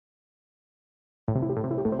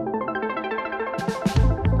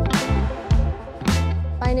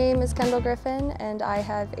My name is Kendall Griffin and I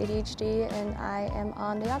have ADHD and I am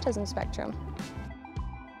on the autism spectrum.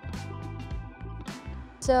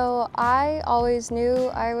 So I always knew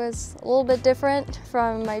I was a little bit different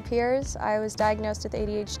from my peers. I was diagnosed with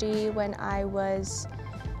ADHD when I was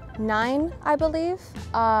 9, I believe,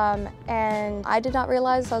 and I did not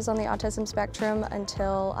realize I was on the autism spectrum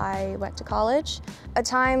until I went to college. A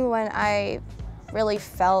time when I really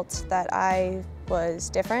felt that I was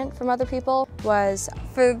different from other people was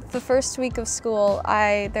for the first week of school.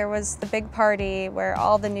 There was the big party where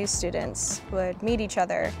all the new students would meet each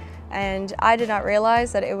other, and I did not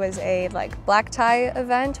realize that it was a black tie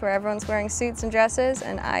event where everyone's wearing suits and dresses,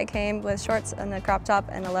 and I came with shorts and a crop top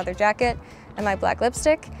and a leather jacket and my black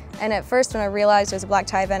lipstick. And at first when I realized it was a black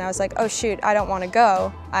tie event, I was like, oh shoot, I don't want to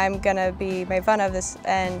go. I'm gonna be made fun of this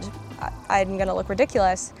and I'm gonna look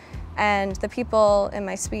ridiculous. And the people in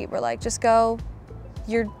my suite were like, just go,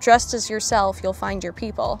 you're dressed as yourself, you'll find your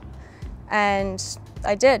people. And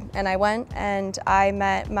I did, and I went and I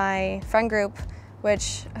met my friend group,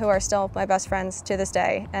 who are still my best friends to this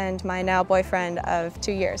day, and my now boyfriend of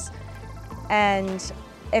 2 years. And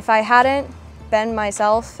if I hadn't been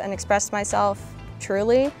myself and expressed myself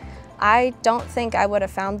truly, I don't think I would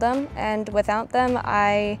have found them, and without them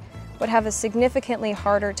I would have a significantly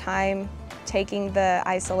harder time taking the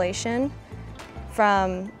isolation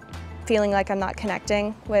from feeling like I'm not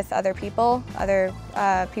connecting with other people who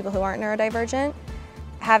aren't neurodivergent.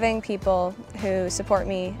 Having people who support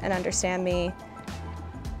me and understand me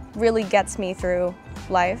really gets me through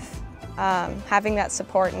life. Having that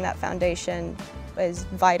support and that foundation is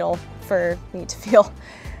vital for me to feel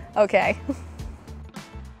okay.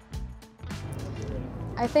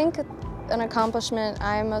 I think an accomplishment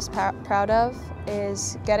I'm most proud of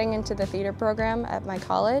is getting into the theater program at my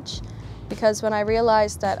college, because when I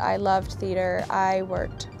realized that I loved theater, I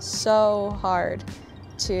worked so hard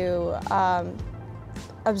to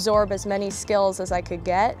absorb as many skills as I could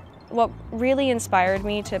get. What really inspired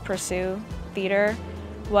me to pursue theater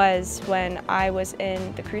was when I was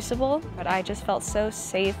in the Crucible, but I just felt so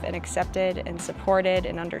safe and accepted and supported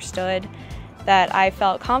and understood that I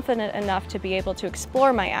felt confident enough to be able to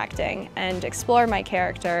explore my acting and explore my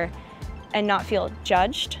character and not feel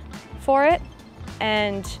judged for it.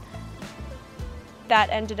 And that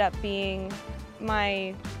ended up being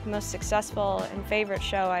my most successful and favorite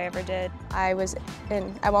show I ever did. I was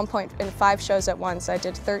at one point in 5 shows at once. I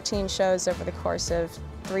did 13 shows over the course of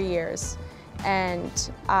 3 years. And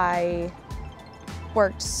I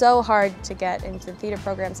worked so hard to get into theater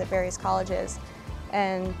programs at various colleges.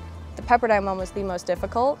 And the Pepperdine one was the most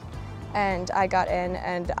difficult. And I got in,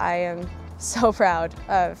 and I am so proud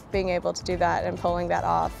of being able to do that and pulling that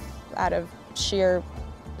off out of sheer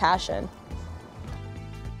passion.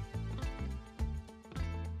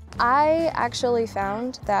 I actually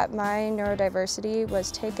found that my neurodiversity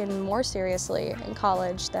was taken more seriously in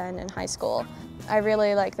college than in high school. I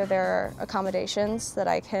really like that there are accommodations that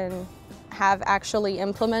I can have actually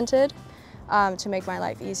implemented to make my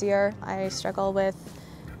life easier. I struggle with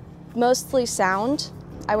mostly sound.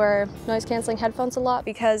 I wear noise-canceling headphones a lot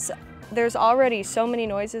because there's already so many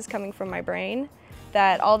noises coming from my brain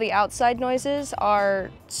that all the outside noises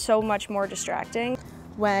are so much more distracting.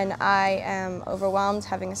 When I am overwhelmed,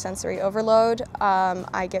 having a sensory overload,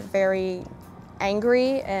 I get very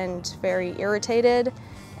angry and very irritated,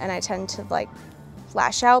 and I tend to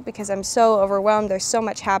lash out because I'm so overwhelmed. There's so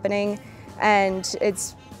much happening, and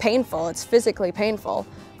it's painful. It's physically painful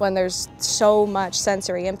when there's so much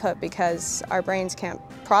sensory input because our brains can't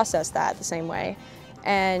process that the same way.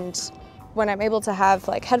 And when I'm able to have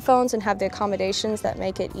headphones and have the accommodations that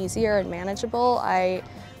make it easier and manageable,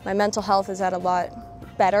 my mental health is at a lot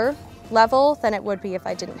better level than it would be if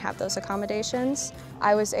I didn't have those accommodations.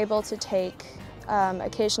 I was able to take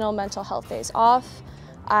occasional mental health days off.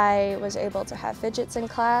 I was able to have fidgets in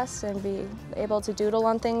class and be able to doodle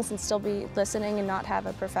on things and still be listening and not have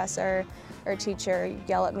a professor or teacher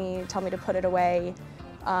yell at me, tell me to put it away,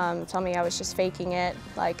 tell me I was just faking it,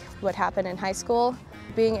 like what happened in high school.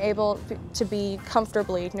 Being able to be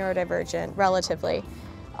comfortably neurodivergent, relatively,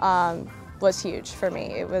 was huge for me.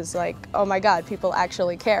 It was like, oh my God, people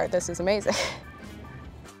actually care. This is amazing.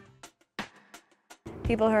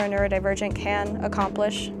 People who are neurodivergent can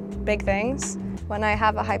accomplish big things. When I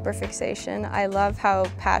have a hyperfixation, I love how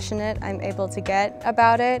passionate I'm able to get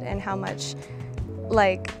about it and how much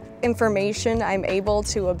information I'm able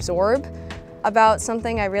to absorb about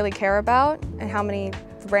something I really care about, and how many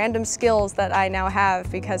random skills that I now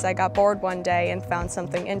have because I got bored one day and found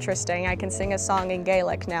something interesting. I can sing a song in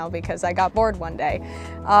Gaelic now because I got bored one day.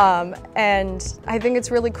 And I think it's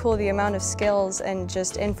really cool the amount of skills and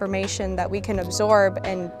just information that we can absorb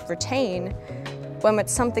and retain when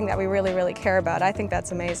it's something that we really, really care about. I think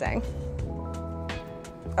that's amazing.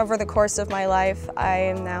 Over the course of my life, I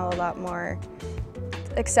am now a lot more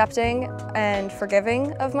accepting and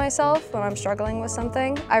forgiving of myself when I'm struggling with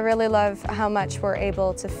something. I really love how much we're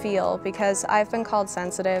able to feel, because I've been called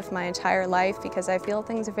sensitive my entire life because I feel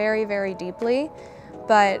things very, very deeply.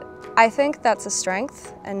 But I think that's a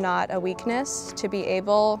strength and not a weakness, to be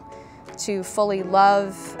able to fully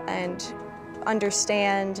love and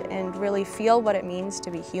understand and really feel what it means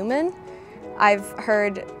to be human. I've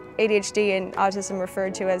heard ADHD and autism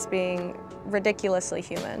referred to as being ridiculously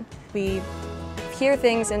human. We hear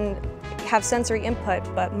things and have sensory input,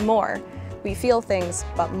 but more. We feel things,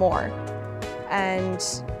 but more. And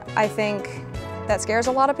I think that scares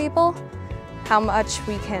a lot of people, how much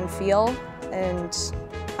we can feel and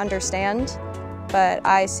understand, but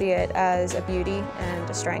I see it as a beauty and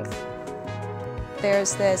a strength.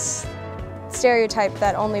 There's this stereotype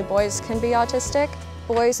that only boys can be autistic.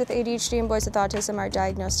 Boys with ADHD and boys with autism are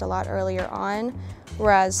diagnosed a lot earlier on,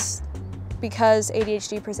 whereas because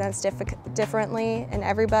ADHD presents differently in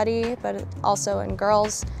everybody, but also in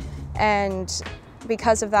girls, and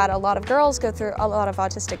because of that, a lot of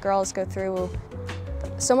autistic girls go through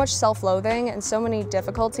so much self-loathing and so many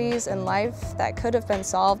difficulties in life that could have been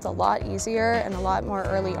solved a lot easier and a lot more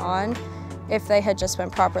early on if they had just been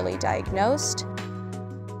properly diagnosed.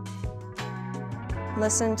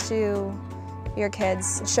 Listen to your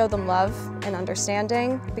kids, show them love and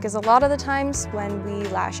understanding, because a lot of the times when we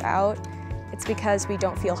lash out, it's because we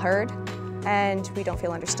don't feel heard and we don't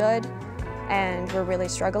feel understood, and we're really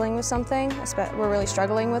struggling with something. We're really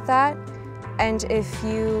struggling with that. And if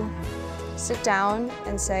you sit down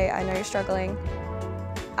and say, I know you're struggling,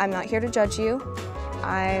 I'm not here to judge you,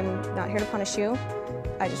 I'm not here to punish you,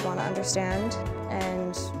 I just want to understand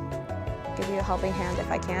and give you a helping hand if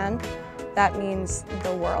I can, that means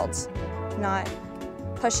the world. Not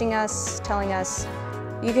pushing us, telling us,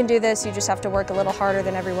 you can do this, you just have to work a little harder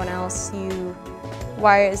than everyone else.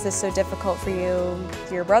 Why is this so difficult for you?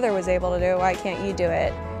 Your brother was able to do it, why can't you do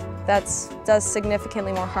it? That does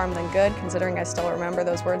significantly more harm than good, considering I still remember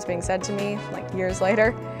those words being said to me like years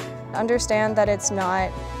later. Understand that it's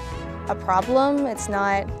not a problem, it's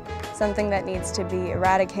not something that needs to be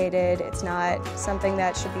eradicated, it's not something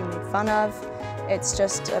that should be made fun of, it's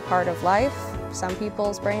just a part of life. Some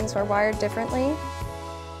people's brains are wired differently.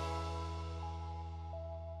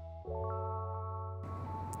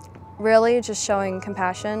 Really just showing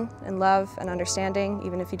compassion and love and understanding,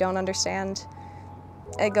 even if you don't understand,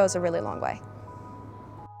 it goes a really long way.